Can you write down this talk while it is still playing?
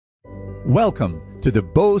Welcome to the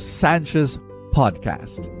Bo Sanchez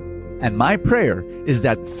podcast. And my prayer is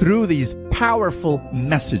that through these powerful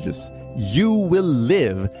messages, you will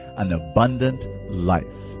live an abundant life.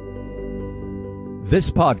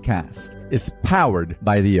 This podcast is powered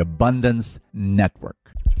by the Abundance Network.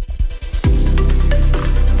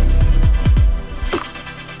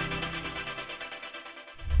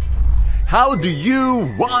 How do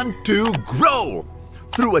you want to grow?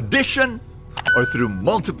 Through addition or through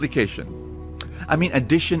multiplication? I mean,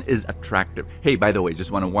 addition is attractive. Hey, by the way,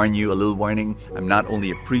 just want to warn you, a little warning. I'm not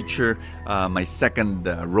only a preacher. My second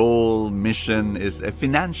mission is a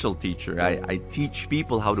financial teacher. I teach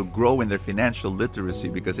people how to grow in their financial literacy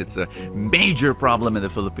because it's a major problem in the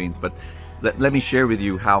Philippines. But let me share with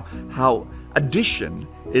you how addition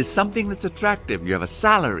is something that's attractive. You have a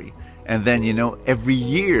salary. And then, every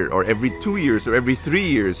year or every 2 years or every 3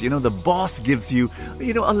 years, the boss gives you,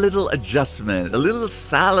 a little adjustment, a little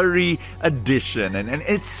salary addition. And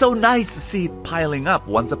it's so nice to see it piling up.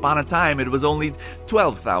 Once upon a time, it was only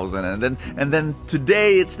 12,000. And then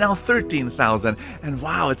today, it's now 13,000. And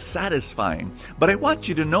wow, it's satisfying. But I want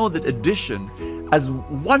you to know that addition, as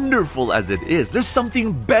wonderful as it is, there's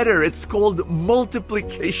something better. It's called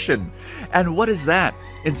multiplication. And what is that?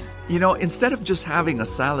 Instead of just having a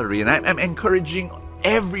salary, and I'm encouraging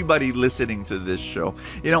everybody listening to this show,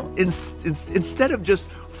 instead of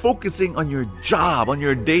just focusing on your job, on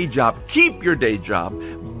your day job, keep your day job,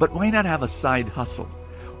 but why not have a side hustle?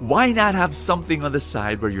 Why not have something on the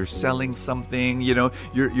side where you're selling something,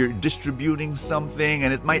 you're distributing something,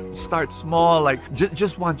 and it might start small.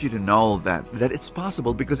 Just want you to know that it's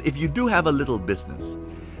possible, because if you do have a little business,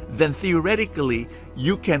 then theoretically,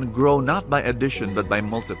 you can grow not by addition, but by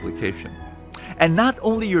multiplication. And not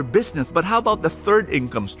only your business, but how about the third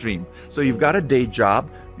income stream? So you've got a day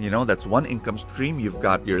job, that's one income stream. You've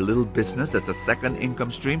got your little business, that's a second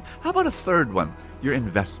income stream. How about a third one? Your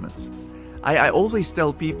investments. I always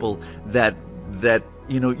tell people that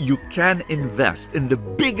you can invest in the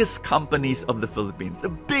biggest companies of the Philippines, the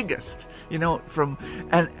biggest,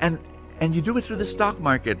 and you do it through the stock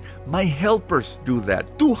market. My helpers do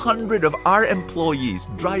that. 200 of our employees,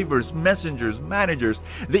 drivers, messengers, managers,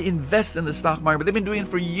 they invest in the stock market. They've been doing it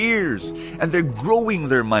for years, and they're growing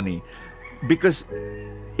their money because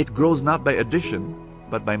it grows not by addition,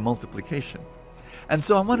 but by multiplication. And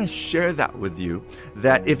so I want to share that with you,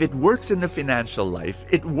 that if it works in the financial life,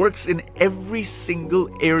 it works in every single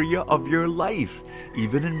area of your life,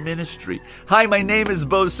 even in ministry. Hi, my name is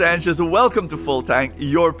Bo Sanchez. Welcome to Full Tank,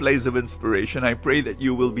 your place of inspiration. I pray that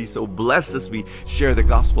you will be so blessed as we share the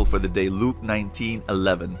gospel for the day. Luke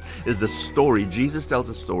 19:11 is the story. Jesus tells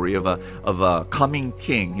a story of a coming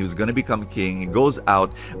king. He was going to become king. He goes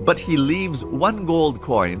out, but he leaves one gold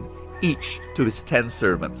coin each to his 10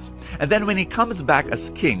 servants. And then when he comes back as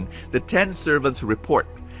king, the 10 servants report.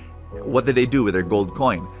 What did they do with their gold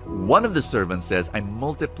coin? One of the servants says, I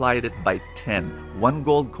multiplied it by 10. One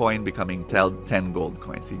gold coin becoming 10 gold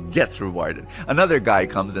coins. He gets rewarded. Another guy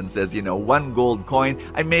comes and says, one gold coin,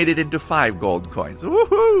 I made it into 5 gold coins.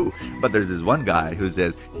 Woohoo! But there's this one guy who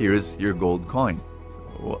says, here's your gold coin.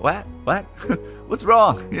 What? What's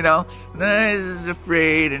wrong? He's just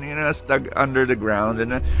afraid and, stuck under the ground.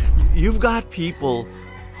 And you've got people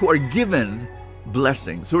who are given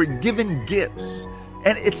blessings, who are given gifts.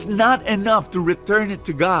 And it's not enough to return it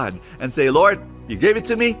to God and say, Lord, you gave it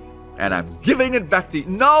to me, and I'm giving it back to you.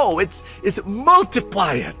 No, it's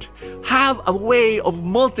multiply it. Have a way of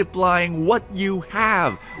multiplying what you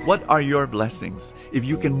have. What are your blessings? If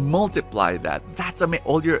you can multiply that, that's amazing.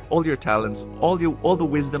 All your talents, all the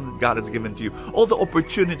wisdom that God has given to you, all the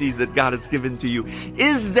opportunities that God has given to you.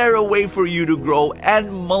 Is there a way for you to grow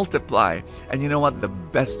and multiply? And you know what? The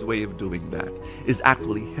best way of doing that is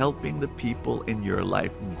actually helping the people in your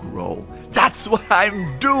life grow. That's what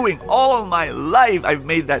I'm doing all my life. I've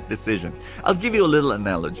made that decision. I'll give you a little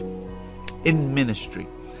analogy. In ministry,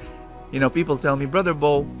 people tell me, Brother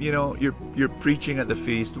Bo, you're preaching at the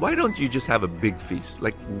feast. Why don't you just have a big feast,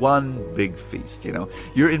 like one big feast?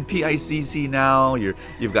 You're in PICC now.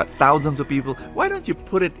 You've got thousands of people. Why don't you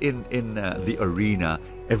put it in the arena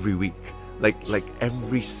every week? Like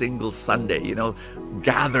every single Sunday,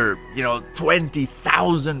 gather,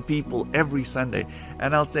 20,000 people every Sunday.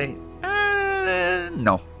 And I'll say,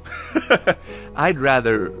 no. I'd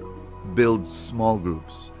rather build small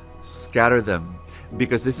groups, scatter them,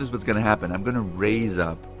 because this is what's going to happen. I'm going to raise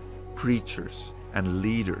up preachers and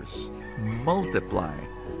leaders, multiply,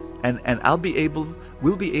 and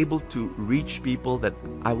we'll be able to reach people that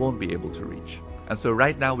I won't be able to reach. And so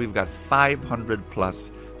right now we've got 500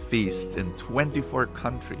 plus feasts in 24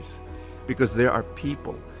 countries, because there are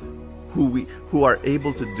people who are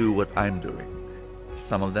able to do what I'm doing.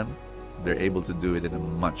 Some of them, they're able to do it in a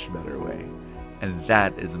much better way. And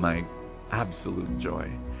that is my absolute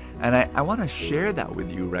joy. And I want to share that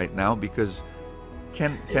with you right now, because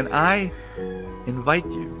can I invite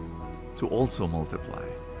you to also multiply,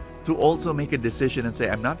 to also make a decision and say,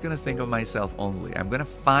 I'm not going to think of myself only. I'm going to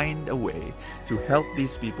find a way to help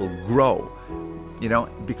these people grow.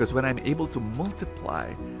 Because when I'm able to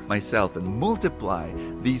multiply myself and multiply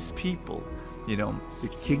these people, the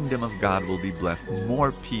kingdom of God will be blessed.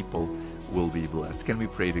 More people will be blessed. Can we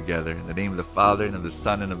pray together? In the name of the Father, and of the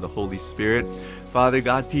Son, and of the Holy Spirit. Father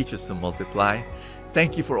God, teach us to multiply.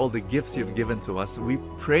 Thank you for all the gifts you've given to us. We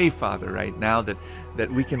pray, Father, right now that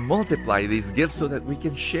we can multiply these gifts so that we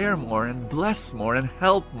can share more and bless more and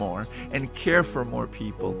help more and care for more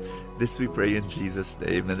people. This we pray in Jesus'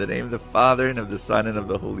 name. In the name of the Father, and of the Son, and of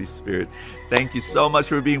the Holy Spirit. Thank you so much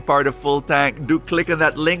for being part of Full Tank. Do click on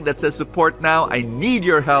that link that says support now. I need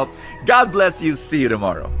your help. God bless you. See you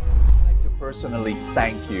tomorrow. I'd like to personally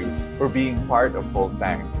thank you for being part of Full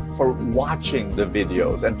Tank, for watching the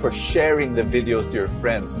videos and for sharing the videos to your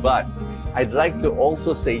friends. But I'd like to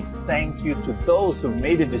also say thank you to those who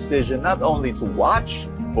made a decision not only to watch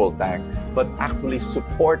Full Tank, but actually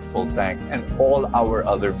support Full Tank and all our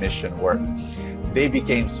other mission work. They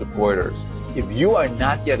became supporters. If you are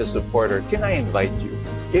not yet a supporter, can I invite you?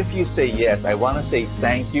 If you say yes, I want to say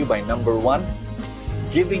thank you by number one,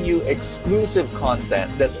 giving you exclusive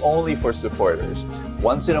content that's only for supporters.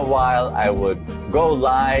 Once in a while, I would go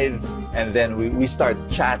live, and then we start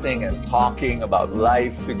chatting and talking about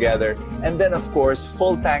life together. And then, of course,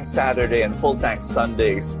 Full Tank Saturday and Full Tank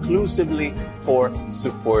Sunday exclusively for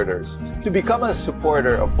supporters. To become a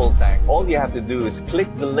supporter of Full Tank, all you have to do is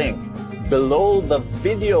click the link below the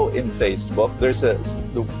video in Facebook. There's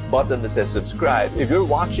the button that says subscribe. If you're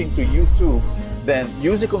watching through YouTube, then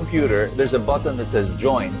use a computer. There's a button that says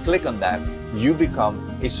join. Click on that. You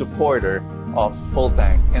become a supporter of Full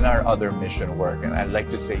Tank in our other mission work. And I'd like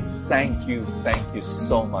to say thank you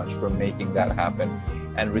so much for making that happen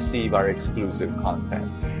and receive our exclusive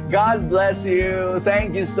content. God bless you.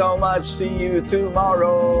 Thank you so much. See you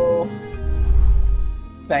tomorrow.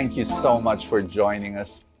 Thank you so much for joining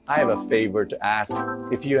us. I have a favor to ask.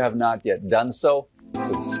 If you have not yet done so,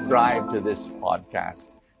 subscribe to this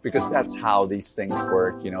podcast, because that's how these things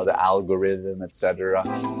work, the algorithm, etc.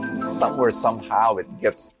 Somewhere, somehow, it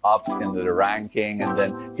gets up into the ranking, and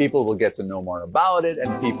then people will get to know more about it,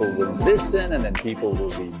 and people will listen, and then people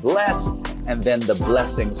will be blessed, and then the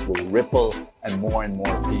blessings will ripple, and more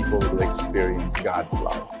people will experience God's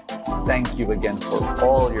love. Thank you again for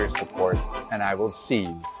all your support, and I will see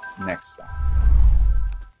you next time.